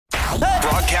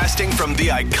Broadcasting from the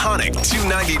iconic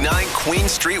 299 Queen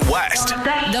Street West.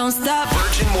 Don't stop.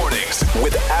 Virgin Mornings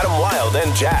with Adam Wilde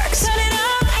and Jax. Turn it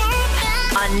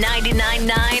up. On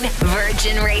 99.9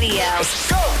 Virgin Radio. Let's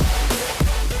go.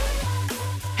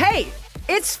 Hey,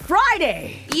 it's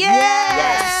Friday.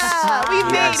 Yes! We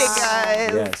made it,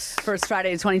 guys. Yes. First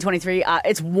Friday of 2023.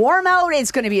 It's warm out.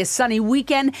 It's going to be a sunny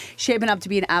weekend. Shaping up to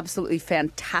be an absolutely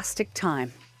fantastic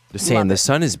time. They're saying the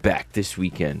sun is back this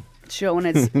weekend. Showing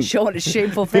its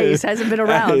shameful face. Hasn't been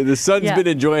around. The sun's Yeah. been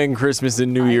enjoying Christmas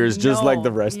and New Year's just like the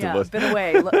No. rest Yeah, of us. been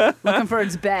away, looking for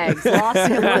its bags.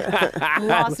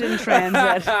 Lost in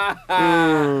transit.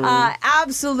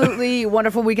 Absolutely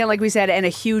wonderful weekend, like we said, and a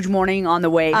huge morning on the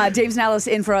way. Dave Snellis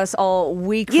in for us all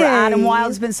week. For Yay. Adam Wilde,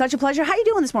 it's been such a pleasure. How you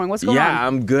doing this morning? What's going on? Yeah,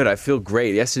 I'm good. I feel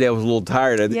great. Yesterday I was a little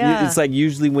tired. Yeah. It's like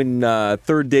usually when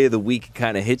third day of the week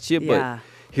kind of hits you, Yeah. but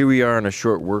here we are on a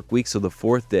short work week, so the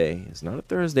fourth day is not a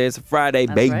Thursday, it's a Friday,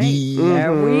 That's baby. right.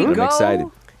 There we I'm go. excited.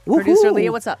 Producer Woohoo.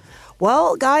 Leah, what's up?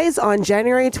 Well, guys, on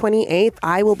January 28th,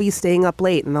 I will be staying up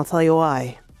late, and I'll tell you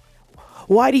why.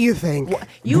 Why do you think?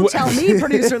 You tell me,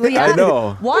 Producer Leah. I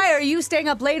know. Why are you staying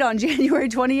up late on January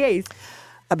 28th?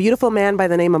 A beautiful man by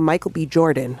the name of Michael B.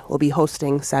 Jordan will be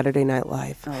hosting Saturday Night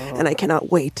Live, and I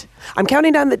cannot wait. I'm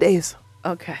counting down the days.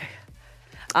 Okay.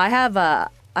 I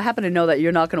happen to know that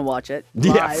you're not going to watch it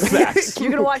Yeah, live. facts. You're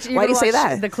going to watch. Why do you say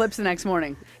that? The clips the next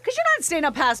morning because you're not staying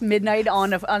up past midnight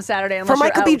on Saturday unless For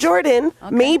you're Michael B. out. Jordan,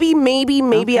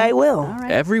 maybe I will. All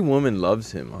right. Every woman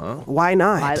loves him, huh? Why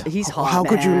not? He's hot. How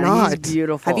could you man. not? He's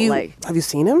beautiful. Have you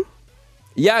seen him?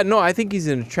 Yeah, no, I think he's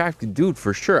an attractive dude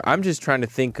for sure. I'm just trying to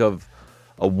think of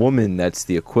a woman that's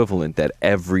the equivalent that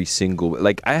every single...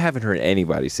 Like, I haven't heard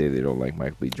anybody say they don't like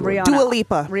Michael B. Jordan. Rihanna. Dua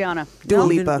Lipa. Rihanna. Dua No?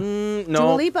 Lipa. No.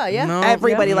 Dua Lipa, yeah. No,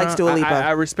 Everybody likes Dua Lipa.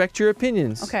 I respect your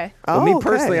opinions. Okay. But me Oh, okay.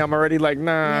 personally, I'm already like,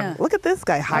 nah. Yeah. Look at this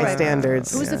guy, high Right.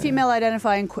 standards. Who's the female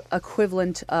identifying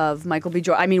equivalent of Michael B.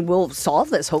 Jordan? I mean, we'll solve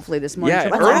this hopefully this morning. Yeah,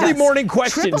 Triple early nine. morning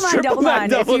questions.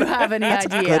 999 if you have any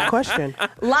Good idea. question.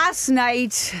 Last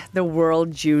night, the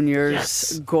World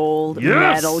Juniors gold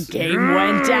medal game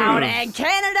went down, and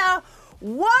Canada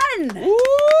won. We're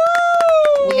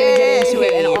going to get into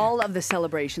it and all of the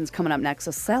celebrations coming up next.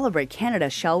 So celebrate Canada,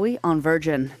 shall we, on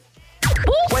Virgin.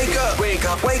 Wake up, wake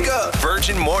up, wake up.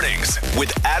 Virgin Mornings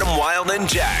with Adam Wilde and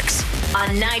Jax. On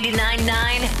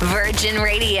 99.9 Virgin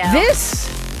Radio. This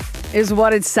is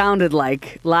what it sounded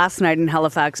like last night in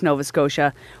Halifax, Nova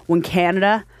Scotia, when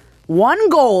Canada won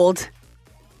gold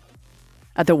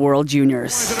at the World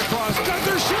Juniors.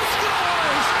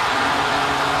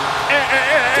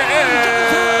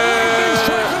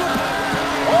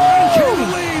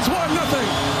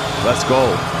 Let's go.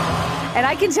 And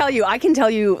I can tell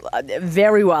you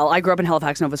very well. I grew up in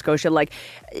Halifax, Nova Scotia. Like,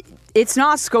 it's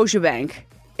not Scotiabank.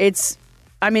 It's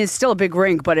still a big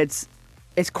rink, but it's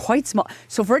quite small.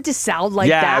 So for it to sound like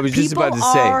Yeah, that, I was just people about to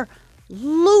say. are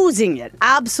losing it,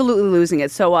 absolutely losing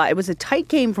it. So it was a tight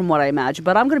game from what I imagined.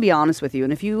 But I'm going to be honest with you,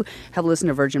 and if you have listened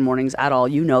to Virgin Mornings at all,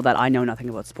 you know that I know nothing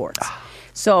about sports.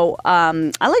 So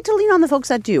I like to lean on the folks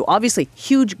that do. Obviously,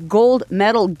 huge gold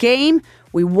medal game.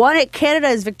 We won it. Canada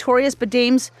is victorious, but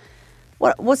Dames,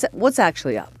 what's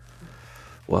actually up?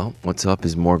 Well, what's up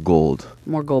is more gold.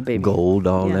 More gold, baby. Gold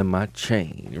all Yeah. in my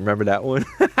chain. You remember that one?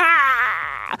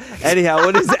 Anyhow,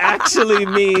 what this actually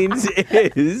means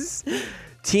is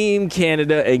Team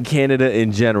Canada and Canada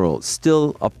in general,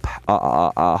 still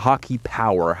a hockey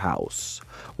powerhouse.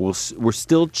 We're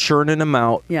still churning them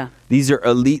out. Yeah. These are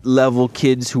elite level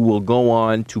kids who will go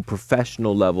on to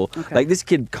professional level. Okay. Like this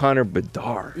kid, Connor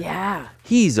Bedard. Yeah.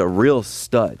 He's a real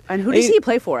stud. And who does he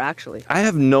play for, actually? I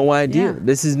have no idea. Yeah.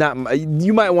 This is not...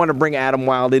 You might want to bring Adam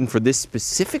Wilde in for this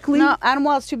specifically. No, Adam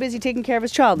Wilde's too busy taking care of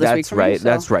his child this week. That's for right. Me, so.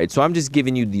 That's right. So I'm just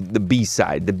giving you the B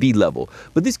side, the B level.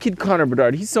 But this kid Connor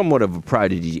Bedard, he's somewhat of a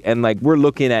prodigy, and like we're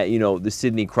looking at the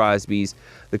Sidney Crosbys,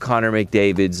 the Connor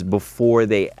McDavids before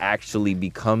they actually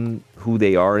become who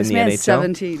they are in This the man's NHL.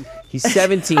 17. He's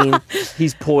 17.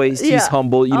 He's poised. Yeah. He's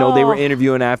humble. They were Oh.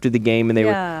 interviewing after the game, and they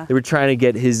Yeah. were trying to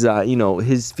get his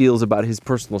his feels about his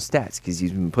personal stats because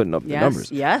he's been putting up the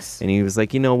numbers. Yes. And he was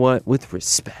like, you know what? With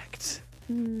respect,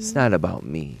 it's not about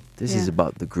me. This is Yeah.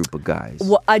 about the group of guys.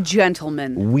 A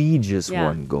gentleman. We just Yeah.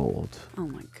 won gold. Oh,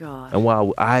 my God. And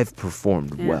while I've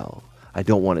performed Yeah. well, I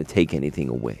don't want to take anything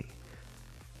away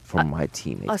from my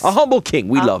teammates. A humble king.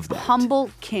 We love that. Humble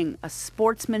king, a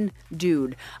sportsman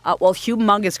dude. Well,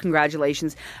 humongous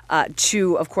congratulations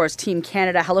to, of course, Team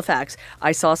Canada, Halifax.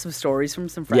 I saw some stories from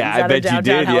some friends. Yeah, I out bet of you downtown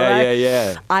did. Halifax.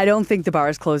 Yeah. I don't think the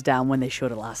bars closed down when they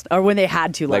should have when they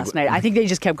had to last night. I think they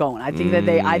just kept going. I think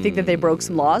that they broke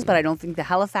some laws, but I don't think the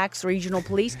Halifax Regional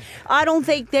Police. I don't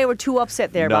think they were too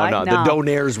upset there. No. The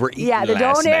donaires were eating. Yeah, the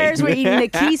last donaires night. were eating. The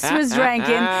Keith was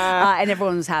drinking, and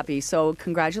everyone was happy. So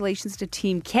congratulations to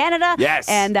Team Canada. Yes.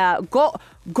 And go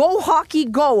hockey,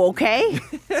 go. Okay,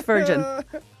 it's Virgin.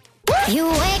 You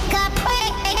wake up.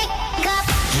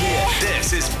 Yeah,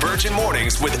 this is Virgin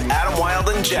Mornings with Adam Wilde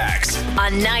and Jax.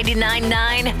 On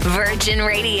 99.9 Virgin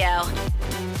Radio.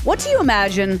 What do you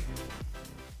imagine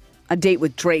a date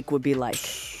with Drake would be like?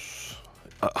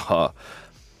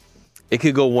 It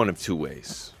could go one of two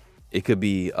ways. It could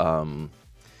be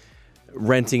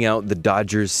renting out the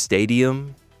Dodgers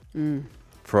Stadium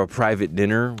for a private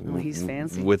dinner. Oh, he's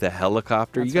fancy. With a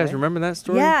helicopter. That's you guys right. remember that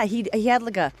story? Yeah, he had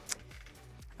like a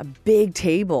big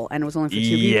table, and it was only for two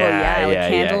people. Yeah, with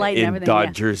candlelight and in everything.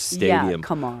 Dodgers Stadium. Yeah,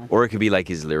 come on. Or it could be like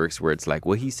his lyrics where it's like,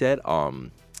 what he said,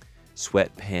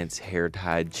 sweatpants, hair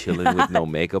tied, chilling with no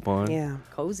makeup on. Yeah.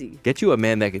 Cozy. Get you a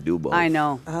man that could do both. I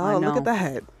know. Oh, I know. look at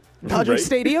that. Dodger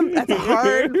Stadium? That's a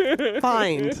hard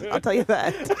find. I'll tell you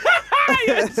that.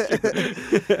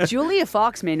 Julia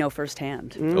Fox may know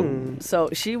firsthand. Oh. So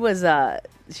she was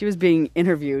being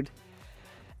interviewed,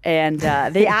 and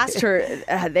they asked her,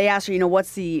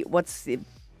 what's the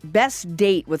best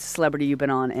date with a celebrity you've been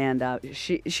on, and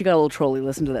she got a little trolly.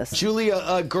 Listen to this.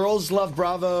 Julia, Girls Love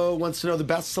Bravo wants to know the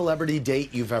best celebrity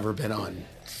date you've ever been on.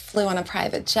 Flew on a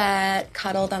private jet,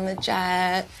 cuddled on the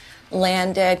jet,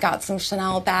 landed, got some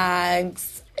Chanel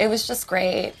bags. It was just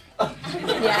great.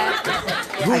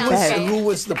 Yeah. Who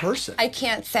was the person? I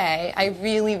can't say. I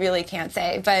really, really can't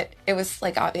say. But it was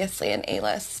like obviously an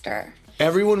A-lister.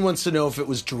 Everyone wants to know if it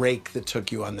was Drake that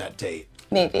took you on that date.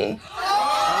 Maybe.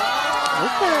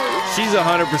 She's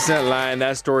 100% lying.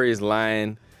 That story is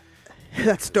lying.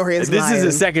 That story is This lying. is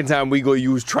the second time we go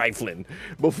use trifling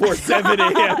before 7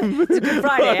 a.m. It's a good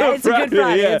Friday. It's a good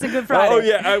Friday. Yeah. It's a good Friday. Oh,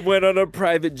 yeah. I went on a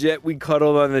private jet. We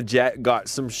cuddled on the jet, got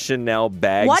some Chanel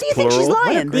bags. Why do you think she's plural.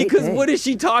 lying? Great Because date. what is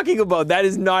she talking about? That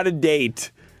is not a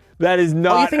date. That is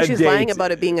not Oh, you think a she's date. lying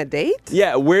about it being a date?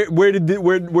 Yeah. Where'd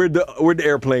the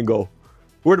airplane go?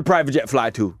 Where'd the private jet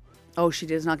fly to? Oh, she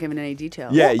is not giving any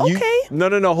details. Yeah. Well, you. okay.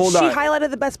 No. Hold She on.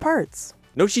 highlighted the best parts.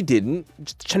 No, she didn't.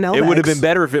 Chanel It would have bags. been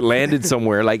better if it landed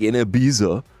somewhere like in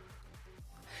Ibiza.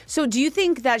 So do you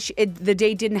think that the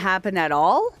date didn't happen at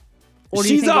all? Or do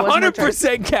you She's think it was much-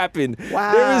 100% capping.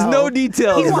 Wow. There is no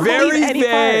details. He won't Very believe any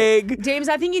part. vague. James,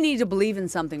 I think you need to believe in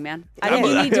something, man. I think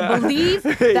you need to believe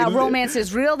that romance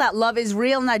is real, that love is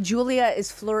real, and that Julia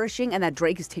is flourishing, and that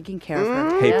Drake is taking care of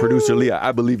her. Hey, producer Leah,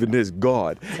 I believe in this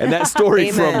God. And that story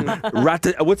from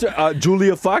Amen.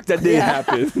 Julia Fox, that didn't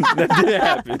happen. That didn't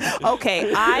happen.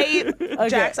 Okay,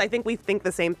 Jax, I think we think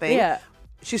the same thing. Yeah.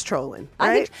 She's trolling, I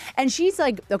right? think, and she's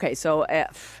like, okay, so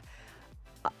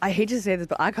I hate to say this,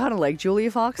 but I kind of like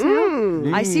Julia Fox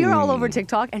now. I see her all over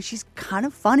TikTok, and she's kind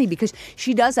of funny because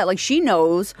she does that. Like, she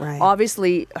knows, Right.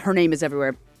 obviously, her name is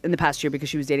everywhere in the past year because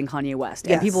she was dating Kanye West,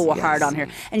 and Yes, people were yes. hard on her.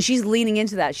 And she's leaning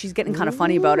into that. She's getting kind of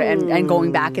funny about it and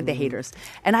going back at the haters.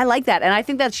 And I like that. And I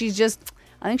think that she's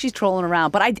trolling around.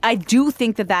 But I do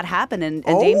think that happened. And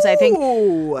James, I think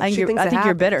she thinks it you're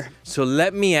happened. bitter. So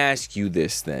let me ask you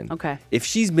this then. Okay. If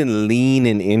she's been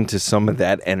leaning into some of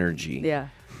that energy, Yeah.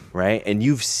 right, and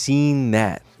you've seen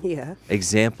that Yeah.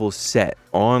 example set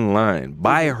online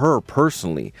by her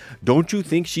personally, don't you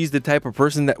think she's the type of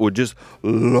person that would just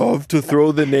love to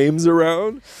throw the names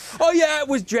around? Oh yeah, it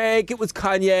was Drake, it was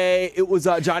Kanye, it was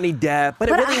Johnny Depp. But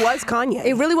it really was Kanye.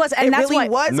 It really was, and it that's really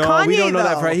why- was no, Kanye, we don't know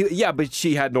that though. for yeah, but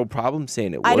she had no problem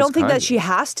saying it was I don't think Kanye. that she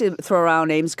has to throw around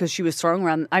names because she was throwing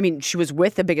around. I mean, she was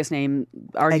with the biggest name,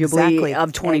 arguably, Exactly.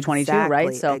 of 2022,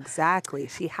 right? So, exactly.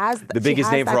 She has the biggest she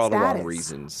has name for that all the wrong status.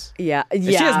 reasons. yeah. And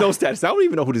she has no status. I don't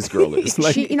even know who this girl is.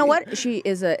 Like, You know what? She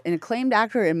is an acclaimed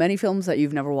actor in many films that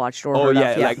you've never watched or oh heard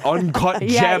yeah, of. like uncut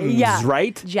gems,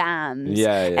 right? Gems.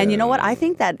 Yeah, yeah, And you know what? yeah. I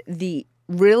think that the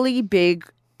really big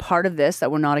part of this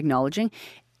that we're not acknowledging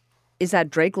is that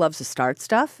Drake loves to start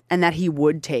stuff and that he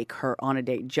would take her on a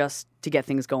date just to get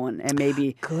things going and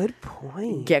maybe Good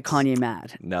point. get Kanye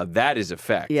mad. Now that is a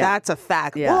fact. Yeah. That's a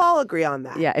fact. Yeah. We'll all agree on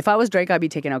that. Yeah, if I was Drake, I'd be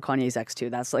taking out Kanye's ex too.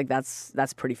 That's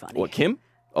pretty funny. What, Kim?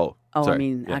 Oh, Oh, sorry. I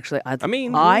mean, Yeah. actually, I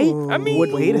mean,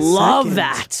 would wait a love second.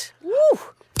 that. Woo.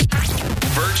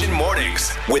 Virgin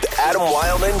Mornings with Adam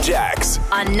Wilde and Jax.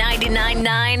 On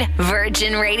 99.9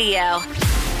 Virgin Radio.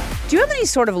 Do you have any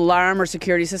sort of alarm or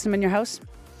security system in your house?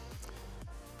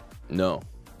 No.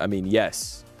 I mean,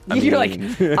 yes. You're like,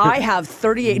 I have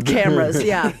 38 cameras.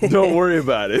 Yeah. Don't worry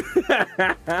about it.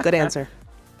 Good answer.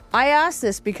 I asked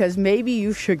this because maybe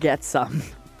you should get some.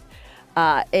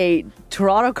 A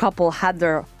Toronto couple had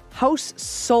their house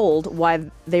sold while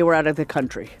they were out of the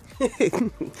country.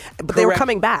 But they were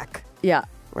coming back. Yeah.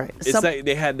 Right. It's like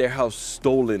they had their house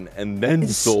stolen and then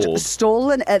sold.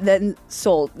 Stolen and then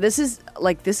sold. This is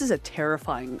a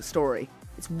terrifying story.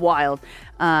 It's wild.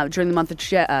 During the month of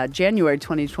January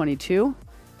 2022,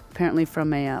 apparently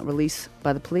from a release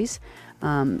by the police,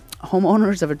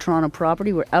 homeowners of a Toronto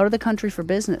property were out of the country for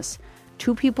business.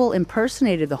 2 people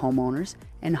impersonated the homeowners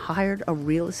and hired a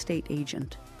real estate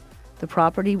agent. The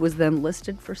property was then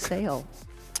listed for sale.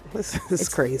 This is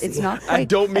crazy. It's not quite, I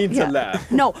don't mean to laugh.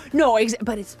 No,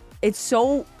 but it's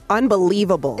so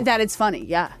unbelievable that it's funny.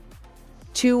 Yeah.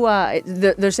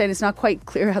 They're saying it's not quite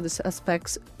clear how the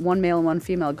suspects, one male and one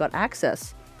female, got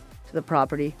access to the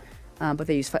property, but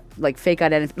they used fake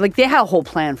identity. Like they had a whole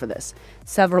plan for this.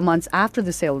 Several months after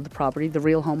the sale of the property, the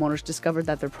real homeowners discovered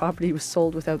that their property was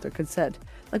sold without their consent.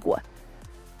 Like what?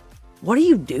 What do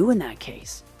you do in that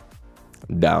case?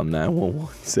 Down 911.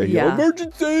 Say Yeah.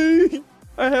 emergency.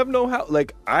 I have no house.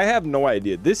 Like I have no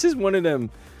idea. This is one of them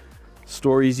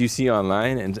stories you see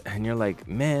online, and you're like,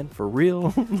 man, for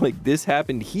real? Like this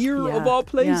happened here of all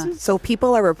places? Yeah. So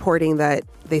people are reporting that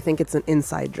they think it's an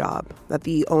inside job, that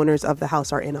the owners of the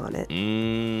house are in on it.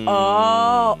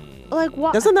 Oh, like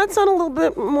what? Doesn't that sound a little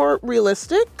bit more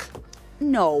realistic?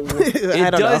 No.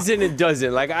 It does and it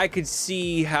doesn't. Like I could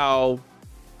see how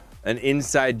an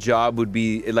inside job would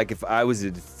be. Like if I was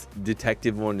a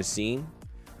detective on the scene,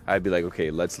 I'd be like,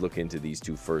 okay, let's look into these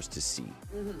two first to see.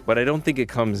 But I don't think it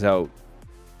comes out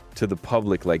to the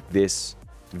public like this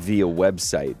via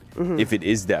website if it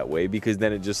is that way, because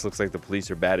then it just looks like the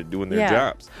police are bad at doing their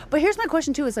jobs. But here's my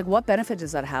question too: is like, what benefit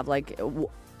does that have? Like,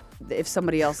 if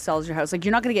somebody else sells your house, like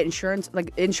you're not going to get insurance.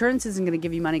 Like insurance isn't going to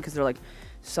give you money because they're like,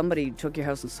 somebody took your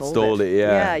house and sold it.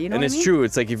 Yeah, you know and what it's I mean? true.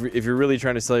 It's like if you're really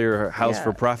trying to sell your house Yeah.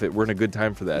 for profit, we're in a good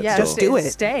time for that. Yeah, so. Just do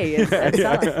it. Stay. And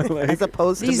sell it. As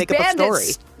opposed to These make up a story.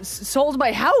 bandits sold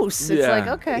my house. It's Yeah. like,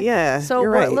 okay. Yeah, So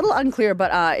you're we're right. a little unclear,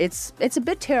 but it's a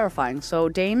bit terrifying. So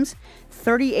Dames,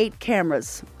 38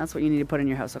 cameras. That's what you need to put in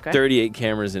your house, okay? 38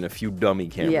 cameras and a few dummy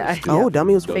cameras. Yeah. too. Oh,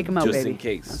 dummy was Fake them out, just baby. in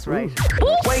case. That's right.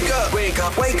 Wake up, wake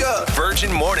up, wake up.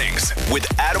 Virgin Mornings with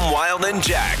Adam Wilde and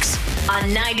Jax. On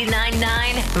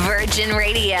 99.9 Virgin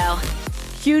Radio.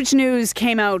 Huge news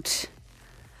came out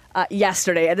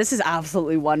yesterday, and this is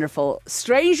absolutely wonderful.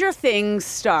 Stranger Things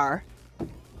star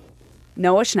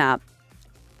Noah Schnapp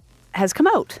has come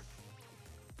out,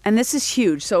 and this is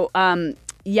huge. So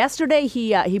yesterday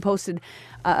he posted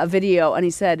a video, and he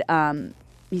said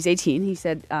he's 18. He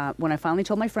said, when I finally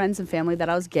told my friends and family that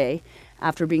I was gay,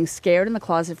 after being scared in the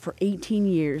closet for 18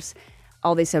 years,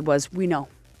 all they said was, "We know."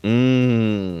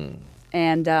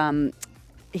 And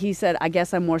he said, I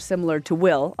guess I'm more similar to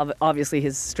Will, obviously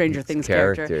his Stranger Things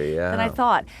character, yeah. than I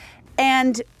thought.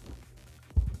 And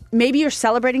maybe you're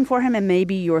celebrating for him, and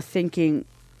maybe you're thinking,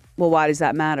 well, why does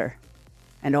that matter?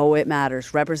 And it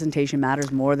matters. Representation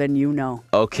matters more than you know.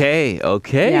 Okay.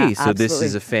 Yeah, So this absolutely.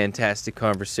 is a fantastic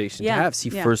conversation Yeah, to have. See,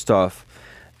 yeah. first off,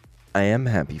 I am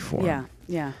happy for him.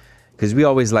 Yeah. Because we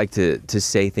always like to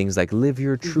say things like, live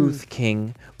your Mm-hmm. truth,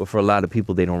 king. But for a lot of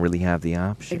people, they don't really have the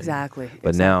option. Exactly.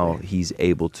 But now he's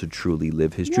able to truly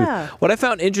live his Yeah. truth. What I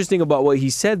found interesting about what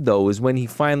he said, though, is when he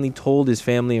finally told his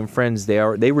family and friends,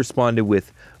 they responded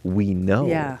with, "We know."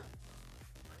 Yeah.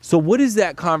 So what is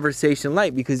that conversation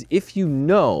like? Because if you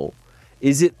know,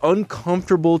 is it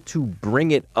uncomfortable to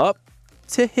bring it up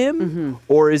to him? Mm-hmm.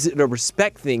 Or is it a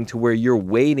respect thing to where you're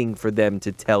waiting for them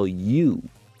to tell you?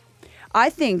 I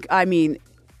think, in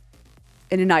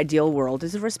an ideal world,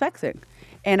 is a respect thing.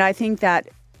 And I think that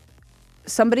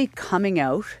somebody coming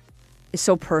out is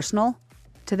so personal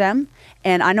to them.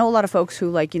 And I know a lot of folks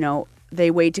who, they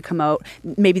wait to come out.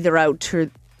 Maybe they're out to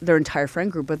their entire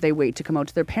friend group, but they wait to come out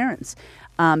to their parents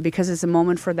because it's a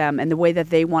moment for them. And the way that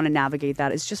they want to navigate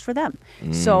that is just for them.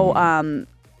 So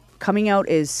coming out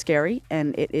is scary,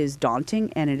 and it is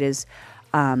daunting, and it is...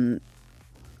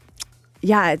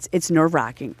 it's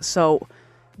nerve-wracking. So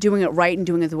doing it right and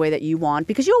doing it the way that you want,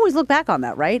 because you always look back on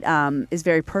that, right, is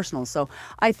very personal. So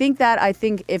I think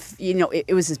if,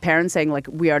 it was his parents saying, like,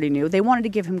 we already knew, they wanted to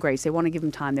give him grace. They want to give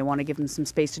him time. They want to give him some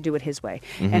space to do it his way.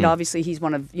 And obviously he's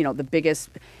one of, the biggest,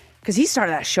 because he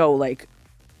started that show, like,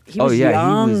 he was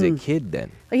young. He was a kid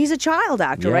then. Like, he's a child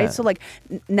actor, Yeah. right? So, like,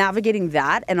 navigating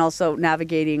that and also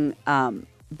navigating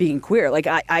being queer, like,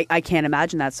 I can't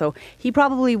imagine that. So he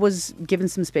probably was given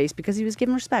some space because he was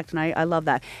given respect, and I love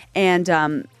that.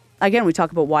 And again, we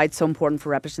talk about why it's so important for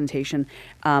representation.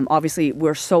 Obviously,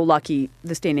 we're so lucky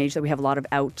this day and age that we have a lot of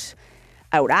out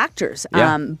actors.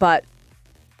 Yeah. But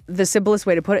the simplest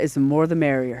way to put it is the more the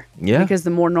merrier. Yeah. Because the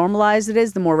more normalized it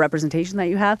is, the more representation that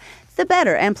you have, the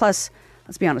better. And plus,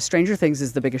 let's be honest, Stranger Things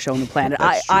is the biggest show on the planet.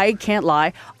 I can't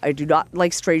lie. I do not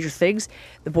like Stranger Things.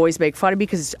 The boys make fun of me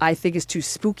because I think it's too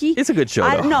spooky. It's a good show,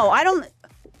 though. No, I don't.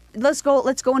 Let's go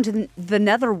into the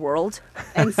netherworld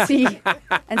and see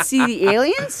the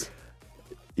aliens.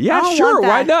 Yeah, I don't sure. want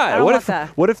Why that. I not? don't What want if that.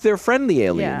 what if they're friendly Yeah,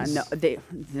 aliens? no,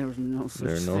 there's no such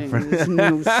There are no thing. friends. There's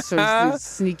no such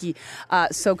sneaky.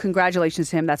 So congratulations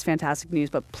to him. That's fantastic news.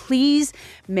 But please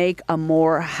make a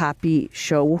more happy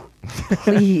show,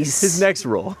 please. His next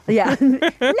role. Yeah,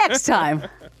 next time.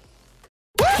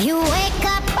 You wake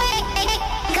up.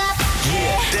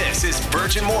 This is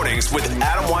Virgin Mornings with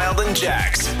Adam Wilde and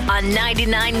Jax. On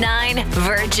 99.9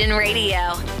 Virgin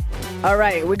Radio. All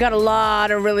right, we got a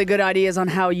lot of really good ideas on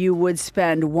how you would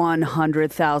spend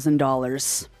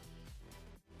 $100,000.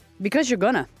 Because you're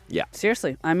gonna. Yeah.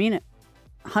 Seriously, I mean it.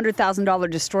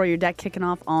 $100,000 Destroy Your Deck kicking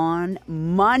off on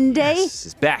Monday. This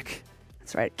is back.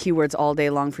 That's right. Keywords all day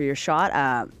long for your shot.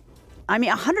 I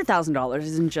mean, $100,000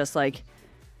 isn't just like.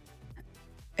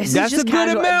 That's just a good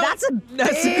casual. amount. That's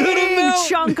a good big amount.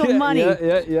 chunk of money.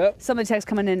 Yeah. Some of the texts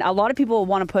coming in. A lot of people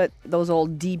want to put those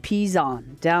old DPs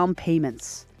on, down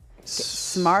payments.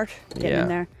 Smart, get Yeah. in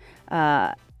there.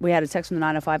 We had a text from the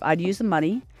 905. I'd use the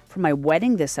money for my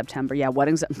wedding this September. Yeah,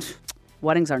 weddings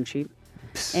aren't cheap.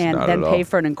 And Not then at pay all.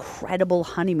 for an incredible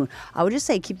honeymoon. I would just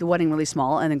say keep the wedding really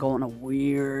small and then go on a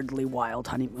weirdly wild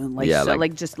honeymoon. Yeah,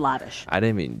 like just lavish. I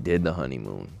didn't even did the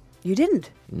honeymoon. You didn't?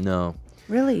 No.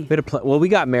 Really? We had well, we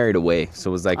got married away, so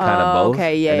it was like kind of Oh, both.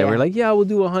 okay, yeah, And then yeah. we're like, yeah, we'll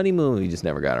do a honeymoon. We just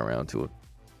never got around to it.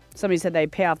 Somebody said they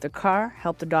pay off their car,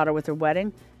 help their daughter with her wedding,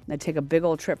 and they take a big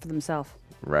old trip for themselves.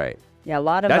 Right. Yeah, a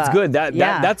lot of That's good.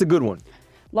 That's a good one.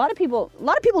 A lot of people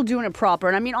doing it proper.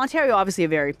 And I mean, Ontario, obviously a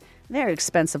very, very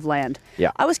expensive land.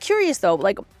 Yeah. I was curious though,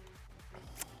 like,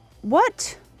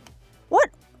 what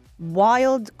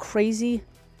wild, crazy,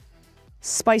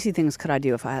 spicy things could I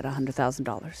do if I had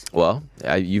 $100,000? Well,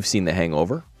 you've seen The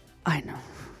Hangover. I know.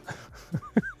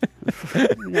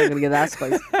 You're not gonna get that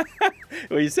spicy.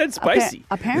 Well, you said spicy.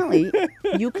 Apparently,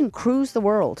 you can cruise the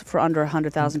world for under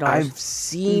 $100,000. I've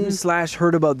seen /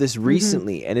 heard about this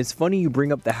recently, and it's funny you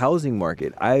bring up the housing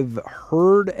market. I've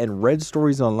heard and read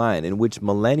stories online in which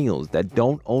millennials that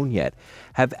don't own yet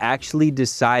have actually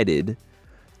decided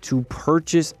to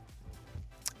purchase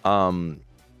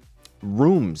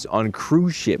rooms on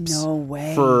cruise ships No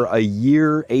way. for a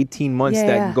year, 18 months Yeah,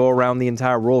 that yeah. go around the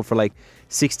entire world for like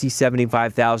 $60,000,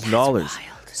 $75,000.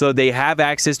 So they have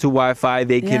access to Wi-Fi.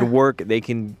 They can Yeah. work. They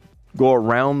can go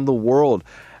around the world.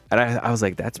 And I was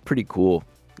like, that's pretty cool.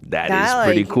 That is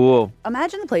pretty cool.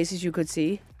 Imagine the places you could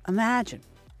see. Imagine.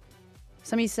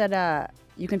 Somebody said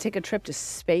you can take a trip to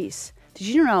space. Did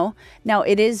you know? Now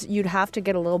you'd have to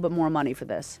get a little bit more money for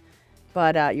this,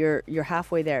 but you're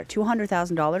halfway there.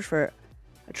 $200,000 for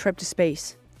a trip to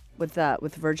space with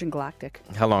Virgin Galactic.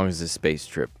 How long is this space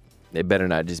trip? It better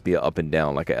not just be up and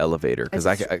down like an elevator, because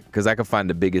I could find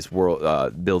the biggest world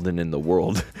building in the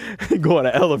world, go on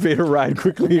an elevator ride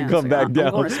quickly and come back down.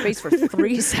 I'm going to space for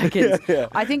 3 seconds.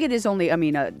 I think it is only,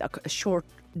 a short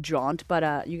jaunt,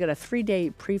 but you get a 3-day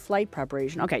pre-flight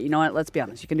preparation. Okay, you know what? Let's be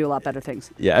honest. You can do a lot better things.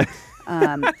 Yeah.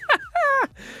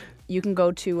 You can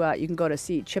go to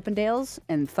see Chippendales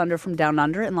and Thunder from Down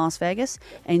Under in Las Vegas,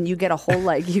 and you get a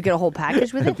whole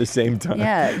package with it At the same time.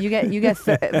 Yeah, you get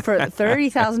for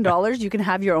 $30,000, you can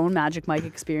have your own Magic Mike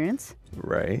experience.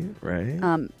 Right.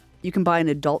 You can buy an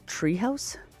adult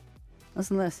treehouse.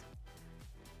 Listen to this.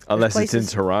 Unless it's in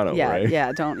places- Toronto, Yeah, right? yeah,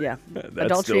 adult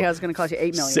still treehouse is going to cost you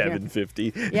 $8 million.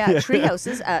 $750. Yeah, tree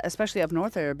houses, especially up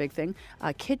north, are a big thing.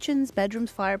 Kitchens,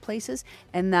 bedrooms, fireplaces,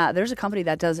 and there's a company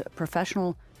that does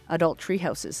professional adult tree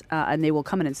houses, and they will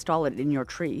come and install it in your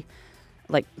tree,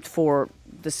 like for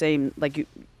the same,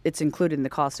 it's included in the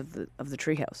cost of the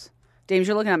tree house. James,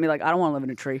 you're looking at me like I don't want to live in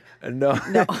a tree. No.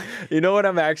 You know what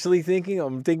I'm actually thinking?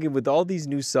 I'm thinking with all these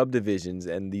new subdivisions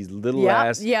and these little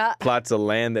ass plots of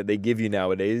land that they give you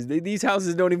nowadays, these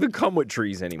houses don't even come with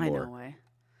trees anymore. I know, eh?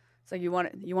 It's like you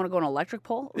want to go on an electric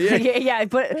pole? Yeah.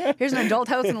 But here's an adult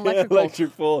house and an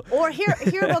electric pole. Or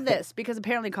hear about this, because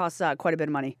apparently it costs quite a bit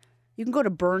of money. You can go to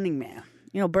Burning Man.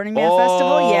 You know Burning Man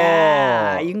Festival?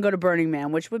 Yeah. You can go to Burning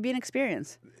Man, which would be an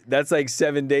experience. That's like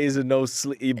 7 days of no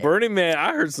sleep. Burning Man,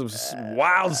 I heard some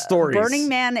wild stories. Burning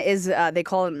Man is they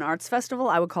call it an arts festival.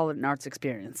 I would call it an arts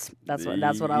experience. That's what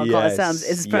I would call it.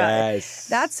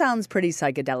 That sounds pretty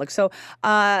psychedelic. So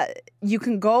you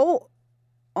can go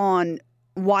on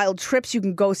wild trips. You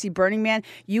can go see Burning Man.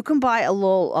 You can buy a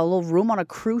little room on a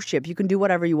cruise ship. You can do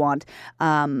whatever you want.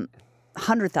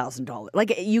 $100,000.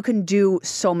 Like, you can do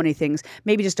so many things.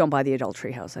 Maybe just don't buy the adult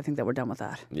treehouse. I think that we're done with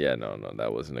that. Yeah, no,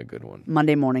 that wasn't a good one.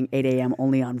 Monday morning, 8 a.m.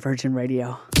 only on Virgin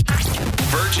Radio.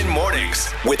 Virgin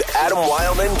Mornings with Adam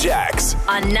Wilde and Jax.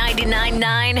 On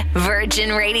 99.9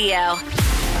 Virgin Radio.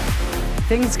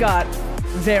 Things got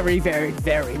very, very,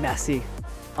 very messy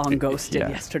on Ghosted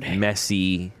yesterday.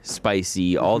 Messy,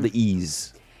 spicy, all the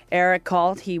E's. Eric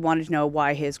called. He wanted to know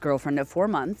why his girlfriend of 4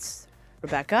 months,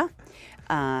 Rebecca,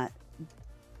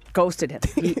 ghosted him.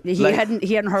 He hadn't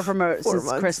heard from her since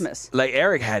Christmas. Like,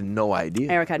 Eric had no idea.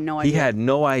 Eric had no idea. He had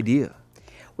no idea.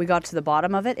 We got to the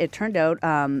bottom of it. It turned out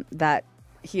that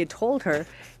he had told her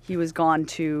he was gone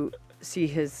to see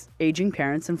his aging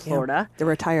parents in Florida. They're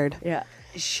retired. Yeah.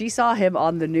 She saw him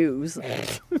on the news.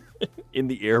 In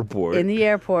the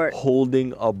airport.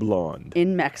 Holding a blonde.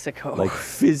 In Mexico. Like,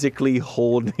 physically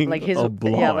holding like his, a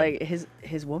blonde. Yeah, like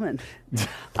his woman.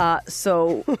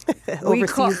 So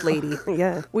Overseas lady.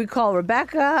 Yeah. We call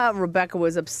Rebecca. Rebecca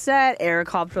was upset. Eric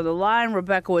hopped on the line.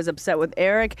 Rebecca was upset with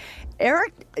Eric.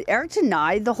 Eric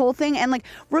denied the whole thing. And like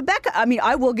Rebecca, I mean,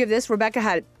 I will give this. Rebecca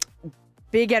had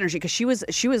big energy because she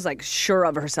was like sure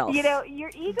of herself. You know, your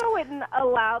ego wouldn't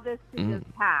allow this to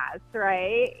just pass,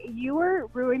 right? You were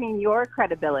ruining your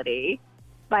credibility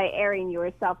by airing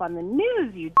yourself on the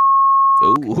news. You.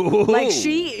 Ooh. Like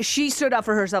she stood up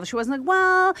for herself. She wasn't like,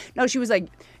 well, no, she was like,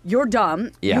 you're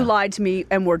dumb. Yeah. You lied to me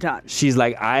and we're done. She's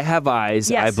like, I have eyes.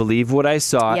 Yes. I believe what I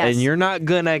saw, Yes. and you're not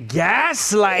gonna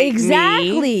gaslight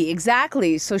me.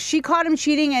 Exactly. So she caught him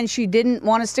cheating and she didn't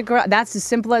want to stick around. That's as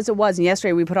simple as it was. And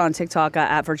yesterday we put on TikTok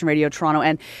at Virgin Radio Toronto,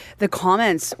 and the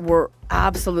comments were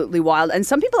absolutely wild. And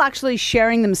some people actually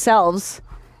sharing themselves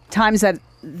times that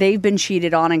they've been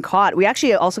cheated on and caught. We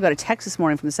actually also got a text this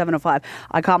morning from the 705.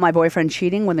 I caught my boyfriend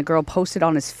cheating when the girl posted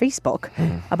on his Facebook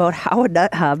about how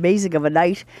amazing of a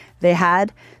night they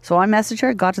had. So I messaged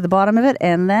her, got to the bottom of it,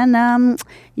 and then,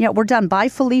 we're done. Bye,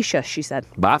 Felicia, she said.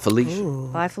 Bye, Felicia.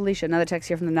 Ooh. Bye, Felicia. Another text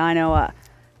here from the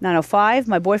 905.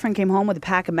 My boyfriend came home with a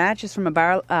pack of matches from a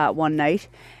bar one night,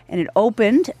 and I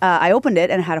opened it,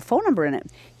 and it had a phone number in it.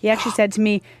 He actually said to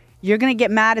me, you're going to get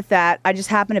mad at that. I just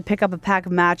happened to pick up a pack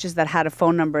of matches that had a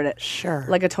phone number in it. Sure.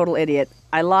 Like a total idiot.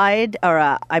 I lied, or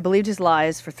I believed his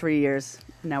lies for 3 years.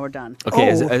 Now we're done. Okay,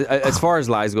 as far as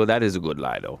lies go, that is a good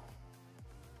lie, though.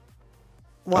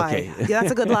 Why? Okay. Yeah,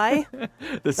 that's a good lie?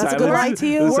 That's a good lie to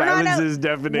you? The We're not silence out- is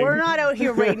deafening. We're not out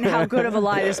here rating how good of a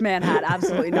lie this man had.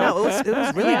 Absolutely not. No, it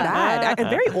was really bad. And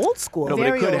very old school. No, but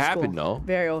Very it could old happen, school. though.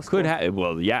 Very old school. Could happen.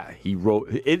 Well, yeah, he wrote.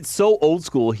 It's so old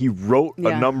school. He wrote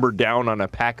Yeah. a number down on a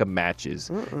pack of matches.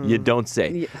 You don't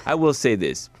say. Yeah. I will say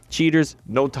this: cheaters,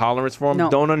 no tolerance for them. No.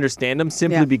 Don't understand them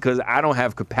simply Yeah. because I don't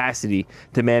have capacity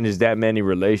to manage that many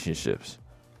relationships.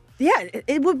 Yeah,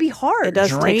 it would be hard. It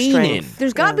does take Draining. strength.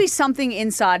 There's got to be something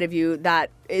inside of you that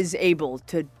is able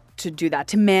to do that,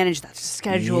 to manage that, to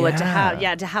schedule it, to have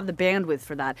the bandwidth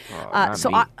for that. not So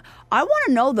me. I want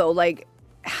to know though, like,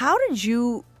 how did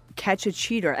you catch a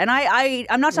cheater? And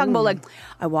I'm not talking about like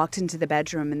I walked into the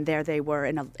bedroom and there they were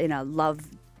in a love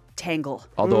tangle.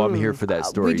 Although I'm here for that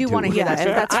story we do too. want to hear Yeah, that.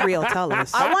 if that's real, tell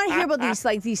us. I want to hear about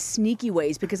these sneaky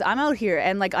ways, because I'm out here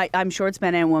and like I'm sure it's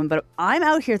men and women, but I'm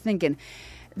out here thinking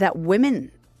that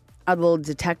women are little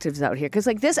detectives out here, because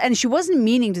like this, and she wasn't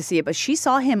meaning to see it, but she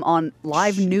saw him on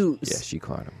live news. Yeah, she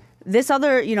caught him. This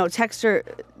other, texter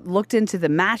looked into the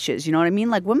matches. You know what I mean?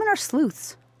 Like, women are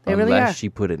sleuths. They Unless really are. she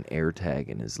put an air tag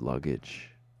in his luggage.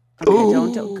 Okay,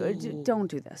 don't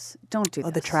do this. Don't do this.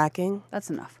 Oh, the tracking? That's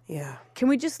enough. Yeah. Can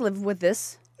we just live with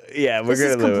this? Yeah, This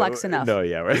is complex enough. No,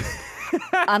 yeah, right.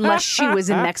 Unless she was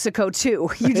in Mexico too.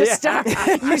 You just start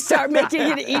making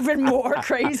it even more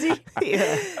crazy.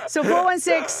 Yeah. So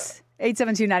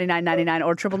 416-872-9999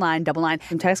 or 999-99.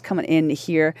 Some text coming in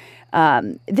here.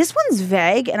 This one's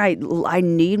vague, and I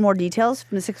need more details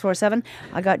from the 647.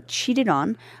 I got cheated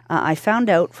on. I found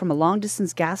out from a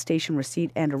long-distance gas station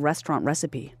receipt and a restaurant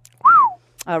recipe.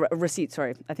 Receipt,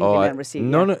 sorry. I think you meant receipt.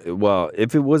 No. Well,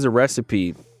 if it was a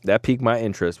recipe, that piqued my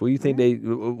interest. What do you think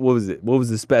what was it? What was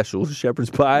the special? Shepherd's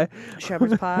pie?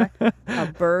 Shepherd's pie, a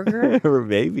burger, Or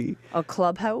maybe. a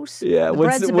clubhouse. Yeah, the what's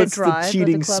bread's the- a bit what's the dry, but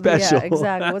cheating club, special? Yeah,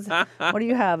 exactly. What are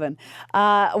you having?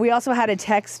 We also had a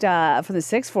text from the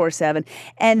 647,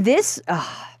 and this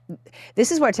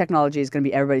is where technology is going to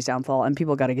be everybody's downfall, and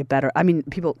people got to get better. I mean,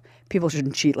 people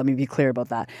shouldn't cheat. Let me be clear about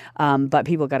that. But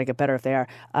people got to get better if they are.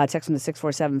 Text from the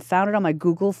 647. Found it on my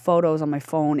Google Photos on my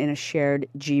phone in a shared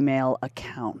Gmail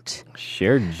account.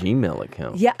 Shared Gmail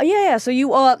account. Yeah. So you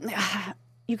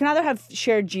can either have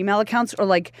shared Gmail accounts, or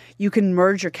like you can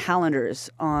merge your calendars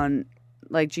on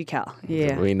Like GCal.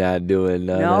 Yeah. We not doing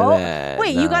none No. of that.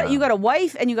 Wait, Nah. you got a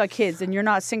wife and you got kids, and you're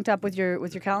not synced up with your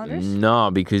calendars? No,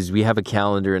 because we have a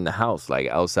calendar in the house, like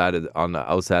on the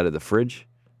outside of the fridge.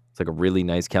 It's like a really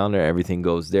nice calendar. Everything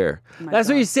goes there. That's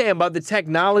what you're saying about the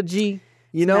technology.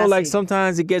 You know, like messy.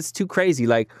 sometimes it gets too crazy.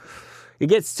 Like it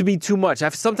gets to be too much.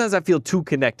 Sometimes I feel too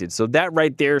connected. So that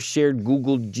right there, shared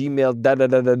Google, Gmail, da da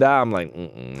da da da. I'm like,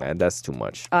 man, that's too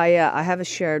much. I have a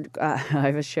shared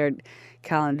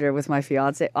calendar with my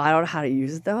fiance. I don't know how to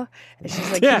use it though. And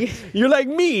she's like, Yeah, "Can you-" you're like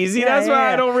me. See, that's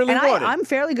why I don't really and want it. I'm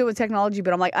fairly good with technology,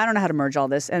 but I'm like, I don't know how to merge all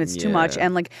this, and it's too much. Yeah.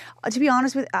 And like, to be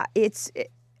honest with,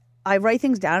 I write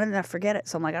things down and then I forget it.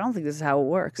 So I'm like, I don't think this is how it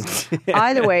works.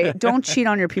 Either way, don't cheat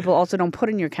on your people. Also, don't put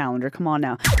in your calendar. Come on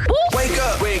now. Wake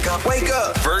up, wake up, wake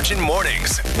up. Virgin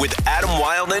Mornings with Adam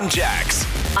Wilde and Jax.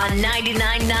 On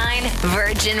 99.9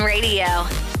 Virgin Radio.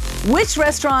 Which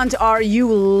restaurant are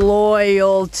you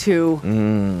loyal to?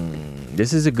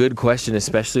 This is a good question,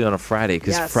 especially on a Friday,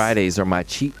 because Yes. Fridays are my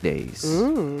cheat days.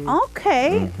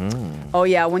 Okay. Oh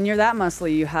yeah, when you're that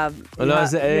muscly, you have you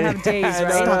have days, right?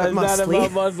 It's not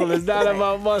about muscle. It's not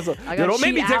about muscle. I got Don't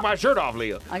make me cheat take out- my shirt off,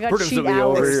 Leah. I got Producer cheat Leah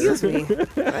over hours. here. Excuse me.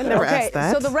 I never Okay, asked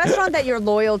that. so the restaurant that you're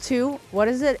loyal to, what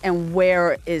is it and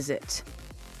where is it?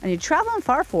 And you're traveling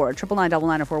far for it.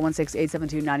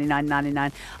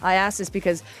 999-416-872-9999. I ask this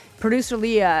because producer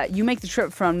Leah, you make the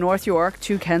trip from North York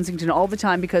to Kensington all the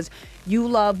time because you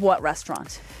love what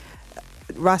restaurant?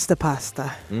 Rasta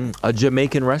pasta. A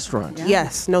Jamaican restaurant.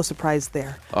 Yes, no surprise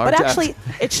there. Our But Ja- actually,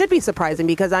 it should be surprising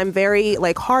because I'm very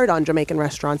hard on Jamaican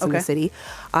restaurants in the Okay. city.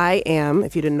 I am,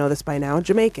 if you didn't know this by now,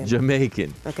 Jamaican.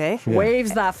 Jamaican. Okay.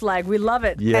 Waves that flag. We love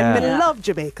it. Yeah. And me love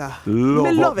Jamaica. Love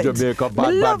me love it. Jamaica. Me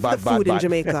Bad, love bad, the bad, food in bad.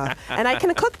 Jamaica. And I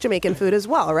can cook Jamaican food as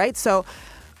well, right? So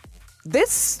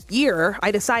this year,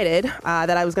 I decided that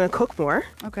I was going to cook more.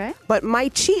 Okay. But my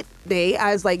cheat day,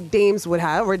 as like dames would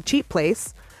have, or cheat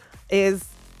place, is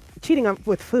cheating up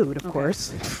with food, of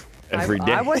course. Every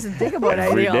day. I wasn't thinking about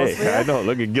Every anything day. else. I know.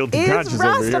 Look at guilty It's conscience over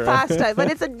Rasta here. pasta, but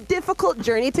it's a difficult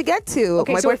journey to get to.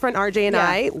 Okay, My so- boyfriend RJ and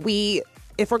yeah.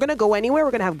 if we're going to go anywhere,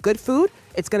 we're going to have good food,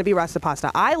 it's going to be Rasta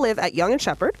pasta. I live at Yonge and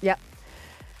Shepherd. Yeah.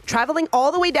 Traveling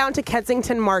all the way down to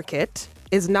Kensington Market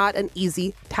is not an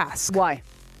easy task. Why?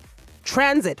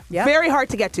 Transit, Yeah. very hard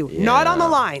to get to. Not on the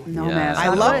line. No, Yeah. man. It's I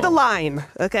not love good. the line,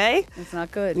 okay? It's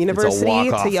not good. University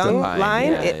walk off to the Young line.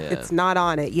 line, Yeah, yeah. it's not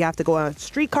on it. You have to go on a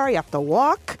streetcar, you have to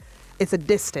walk. It's a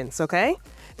distance, okay?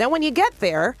 Then when you get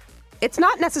there, it's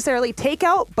not necessarily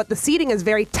takeout, but the seating is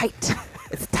very tight.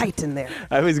 It's tight in there.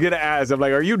 I was going to ask. I'm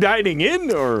like, are you dining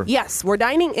in or? Yes, we're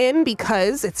dining in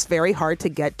because it's very hard to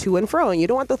get to and fro, and you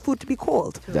don't want the food to be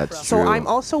cold. That's So true. I'm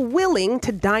also willing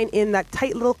to dine in that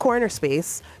tight little corner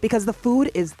space because the food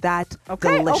is that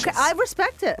delicious. Okay. I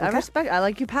respect it. I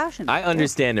like your passion. I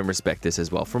understand and respect this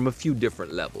as well from a few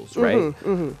different levels,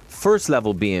 Mm-hmm, right? First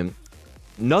level being,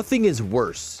 nothing is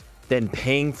worse than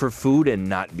paying for food and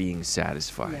not being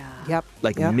satisfied. Yeah. Yep.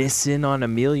 Like yep. missing on a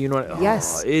meal, you know what?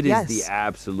 Yes, Oh, it is yes. the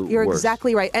absolute You're worst.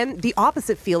 exactly right. And the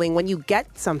opposite feeling when you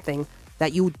get something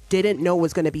that you didn't know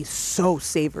was going to be so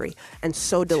savory and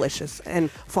so delicious and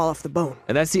fall off the bone.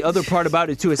 And that's the other part about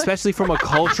it too, especially from a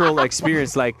cultural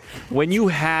experience. Like when you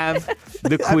have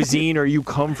the cuisine or you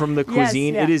come from the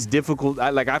cuisine, yeah. it is difficult.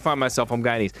 I find myself, I'm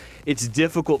Guyanese. It's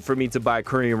difficult for me to buy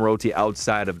curry and roti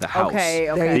outside of the house. Okay,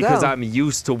 okay. There you Because go. I'm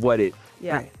used to what it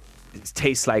yeah.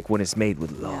 tastes like when it's made with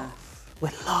love. Yeah.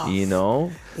 With love. You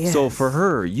know? So Yes. for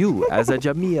her, you as a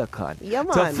Jamaican, Yeah,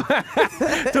 man.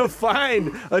 to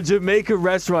find a Jamaican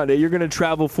restaurant that you're going to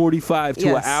travel 45 to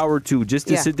an Yes. hour to just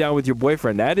to Yeah. sit down with your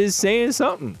boyfriend, that is saying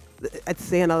something. It's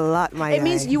saying a lot, my It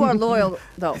means guy. you are loyal,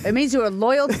 though. It means you are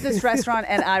loyal to this restaurant,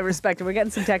 and I respect it. We're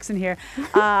getting some texts in here.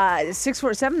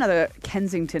 647, another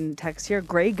Kensington text here.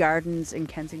 Grey Gardens in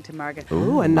Kensington Market.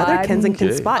 Ooh, another I'm- Kensington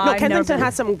Okay. spot. No, I've Kensington never-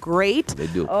 has some great, They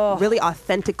do. really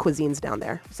authentic cuisines down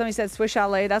there. Somebody said Swiss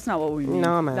Chalet. That's not what we mean.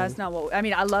 No, man. That's not what I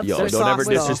mean. I love Yo, Swiss don't ever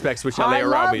sauce, though. disrespect Swiss Chalet I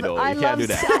around love- me, though. I You can't do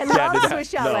love- that. I Can't do love that. Swiss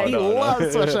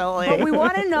Chalet. No. But we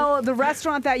want to know the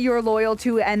restaurant that you're loyal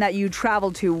to and that you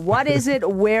travel to. What is it?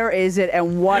 Where is it?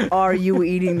 And what are you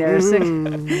eating there?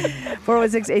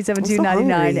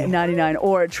 416-872-9999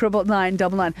 or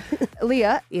 999-9999.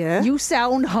 Leah, Yeah? you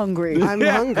sound hungry. I'm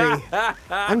hungry.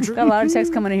 I'm Got a lot of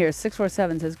text coming in here.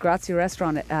 647 says Grazie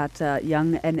Restaurant at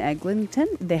Young and Eglinton.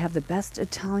 They have the best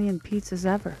Italian pizzas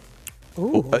ever.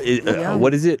 Ooh.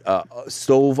 What is it?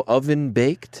 Stove oven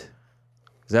baked?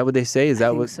 Is that what they say? Is that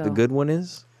think what so. the good one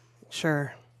is?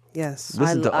 Sure. Yes.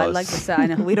 Listen to I us. like to say, I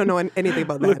know. We don't know anything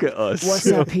about that. Look at us. What's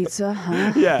up, pizza?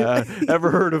 Huh? Yeah.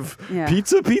 Ever heard of Yeah.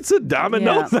 pizza?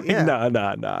 Domino's? Yeah. Like,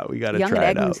 Yeah. Nah. We got to Young try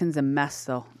at it out. Eglinton's a mess,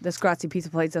 though. This Grazie pizza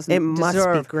place doesn't It must be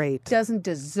deserve great. Doesn't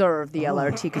deserve the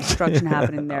LRT construction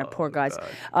happening there. Poor guys.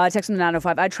 Text them to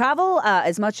 905. I travel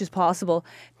as much as possible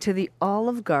to the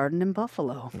Olive Garden in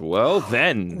Buffalo. Well,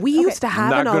 then. We used to have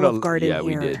Not an gonna- Olive Garden yeah,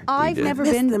 we here. did. I've did. never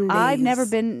Miss been. them I've days. never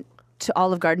been to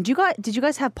Olive Garden. Did you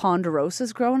guys have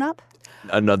Ponderosas growing up?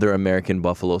 Another American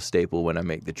Buffalo staple when I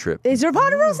make the trip. Is there a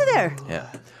Ponderosa there? Yeah.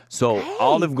 So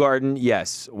Olive Garden,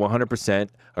 yes, 100%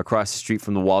 across the street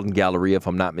from the Walden Galleria, if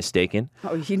I'm not mistaken.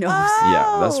 Oh, you know.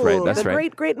 Yeah, that's right. That's the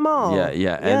right. great mall.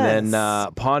 Yeah. And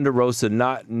then Ponderosa,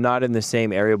 not in the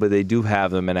same area, but they do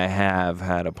have them, and I have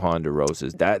had a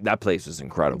Ponderosa's. That place was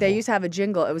incredible. They used to have a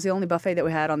jingle. It was the only buffet that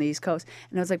we had on the East Coast,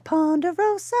 and it was like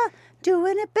Ponderosa,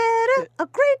 doing it better, a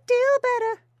great deal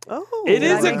better. Oh, It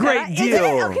is Did I a make great that up? Is deal.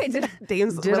 it? Okay,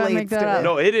 Dames did I make relates that to up? it.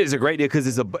 No, it is a great deal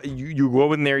because you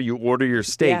go in there, you order your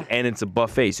steak, Yeah. and it's a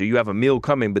buffet. So you have a meal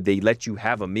coming, but they let you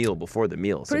have a meal before the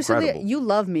meal. It's Producer incredible. Leah, you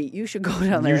love meat. You should go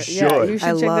down there. You Yeah, should. you should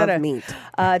I check love that out. meat.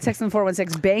 Text them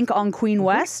 416. Bank on Queen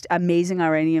West. Amazing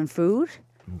Iranian food.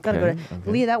 Gotta go to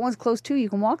Leah. That one's close too. You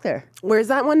can walk there. Where's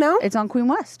that one now? It's on Queen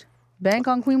West. Bank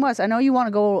on Queen West. I know you want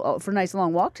to go for a nice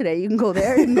long walk today. You can go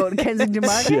there. You can go to Kensington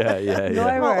Market. Yeah. Go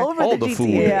everywhere. All over All the the GTA. food.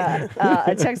 Yeah.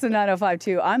 Text the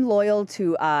 9052. I'm loyal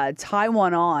to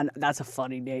Taiwan On. That's a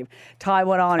funny name.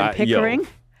 Taiwan On in Yo. Pickering.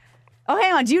 Oh,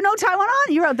 hang on. Do you know Taiwan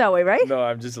On? You're out that way, right? No,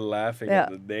 I'm just laughing Yeah. at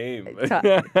the name.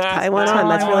 Taiwan on.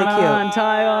 That's really cute.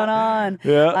 Taiwan On.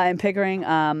 Yeah. In Pickering.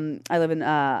 I live in,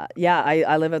 I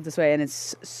live out this way, and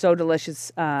it's so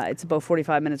delicious. It's about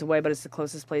 45 minutes away, but it's the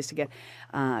closest place to get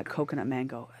coconut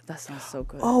mango. That sounds so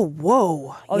good. Oh,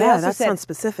 whoa. Oh, they yeah, also that said- sounds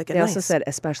specific and They nice. also said,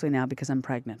 especially now because I'm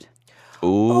pregnant.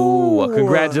 Ooh, well,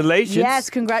 congratulations. Yes,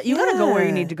 You gotta go where you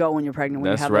Yeah. need to go when you're pregnant.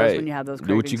 When That's you have right. those, when you have those.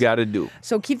 Do what you cravings. got to do.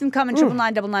 So keep them coming.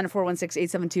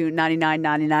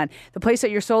 999-416-872-9999. The place that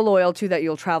you're so loyal to that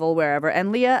you'll travel wherever.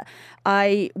 And Leah,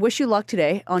 I wish you luck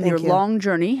today on your Thank you. long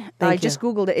journey. I Thank just you.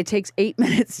 Googled it. It takes 8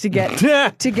 minutes to get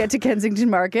to Kensington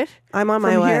Market. I'm on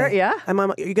my From way. here, yeah. I'm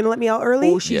on. You're gonna let me out early?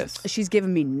 Oh, Yes. she's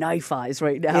giving me knife eyes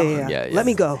right now. Yeah. Yeah. Let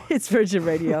me go. It's Virgin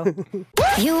Radio.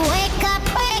 You wake up.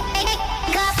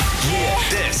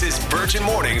 This is Virgin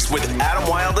Mornings with Adam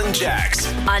Wilde and Jax.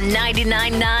 On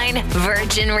 99.9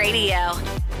 Virgin Radio.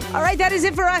 All right, that is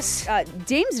it for us.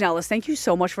 Dames and Ellis, thank you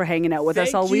so much for hanging out with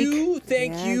us all week.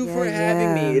 Thank Yeah, you yeah, for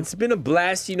having yeah. me. It's been a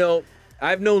blast. You know,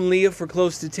 I've known Leah for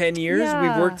close to 10 years. Yeah.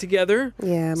 We've worked together.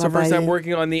 Yeah, It's my our first time buddy.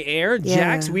 working on the air. Yeah.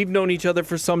 Jax, we've known each other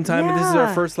for some time, and this is Yeah.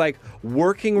 our first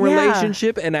working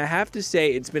relationship. And I have to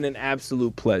say, it's been an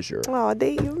absolute pleasure. Oh,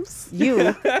 Dames.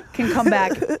 You can come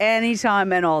back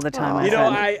anytime and all the time. my You know,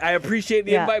 friend. I appreciate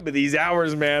the Yeah. invite, but these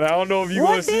hours, man, I don't know if you What,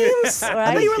 want to see Dames? I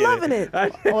Right? thought you were Kidding. loving it.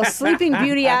 Well, Sleeping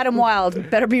Beauty Adam Wilde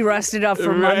better be rested up for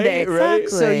Right, Monday, right.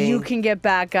 so you can get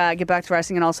back to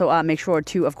resting, and also make sure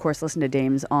to, of course, listen to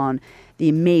Dames on the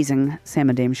amazing Sam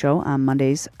and Dame show on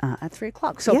Mondays at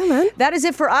 3:00. So Yeah, man. that is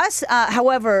it for us.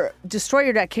 However, Destroy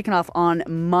Your Deck kicking off on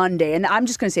Monday, and I'm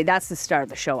just going to say that's the start of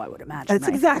the show. I would imagine. That's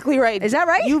right? exactly right. Is that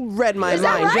right? You read my Is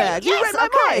that mind, right? Jack. You Yes, read my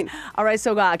okay. mind. All right,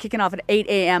 so kicking off at 8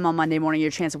 a.m. on Monday morning, your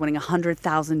chance of winning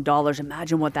 $100,000.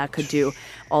 Imagine what that could do.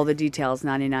 All the details,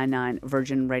 999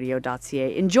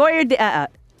 virginradio.ca. Enjoy your I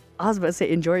was about to say,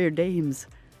 enjoy your dames.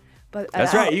 But,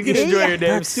 That's right. You can enjoy your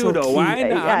dames That's too, so though. cute. Why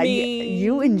not? Yeah, I mean,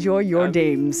 you enjoy your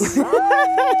dames.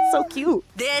 So cute.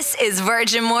 This is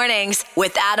Virgin Mornings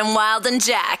with Adam Wilde and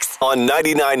Jax. On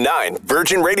 99.9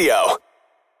 Virgin Radio.